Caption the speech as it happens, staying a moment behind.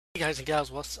Hey guys and gals,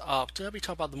 what's up? Today we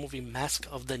talk about the movie Mask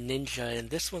of the Ninja, and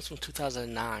this one's from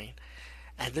 2009.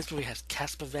 And this movie has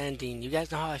Casper Van Dien. You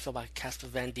guys know how I feel about Casper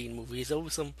Van Dien movies.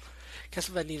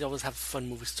 Casper Van Dien always have fun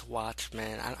movies to watch,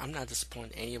 man. I'm not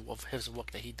disappointed in any of his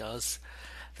work that he does.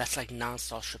 That's like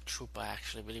non-Starship Trooper,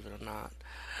 actually, believe it or not.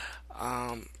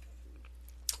 Um,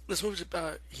 this movie's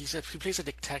about he plays a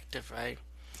detective, right?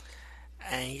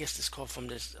 And he gets this call from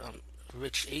this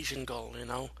rich Asian girl,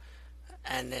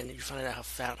 and then you find out her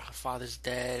father's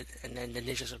dead, and then the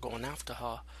ninjas are going after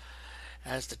her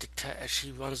as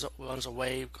she runs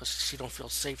away because she don't feel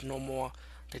safe no more.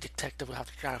 The detective will have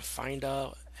to try and find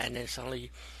her, and then suddenly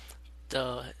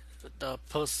the the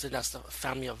person that's the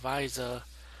family advisor,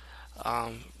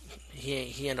 um,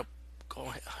 he end up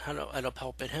going end up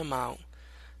helping him out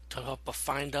to help her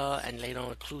find her, and later on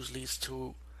the clues leads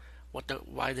to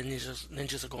why the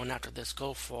ninjas are going after this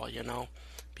girl for,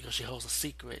 because she holds a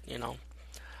secret.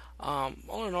 All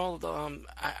in all,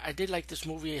 I did like this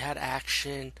movie. It had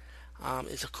action.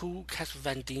 It's a cool Casper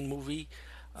Van Dien movie.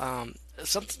 The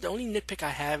only nitpick I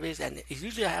have is, and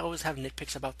usually I always have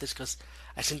nitpicks about this because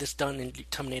I've seen this done in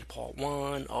Terminator Part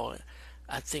 1, or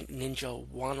I think Ninja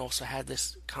 1 also had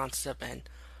this concept, and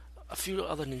a few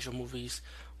other ninja movies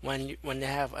when they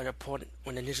have an important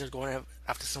when the ninjas going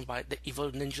after somebody, the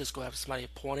evil ninjas go after somebody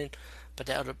important, but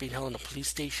they end up being held in a police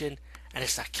station and they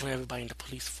start killing everybody in the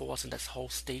police force and that whole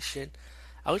station.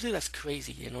 I would say that's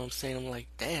crazy, you know what I'm saying? I'm like,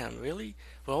 damn, really?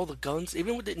 With all the guns,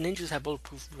 even with the ninjas have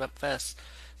bulletproof vests,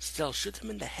 still shoot them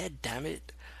in the head, damn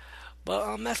it.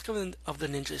 But Mask of the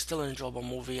Ninja is still an enjoyable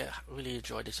movie. I really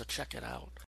enjoyed it, so check it out.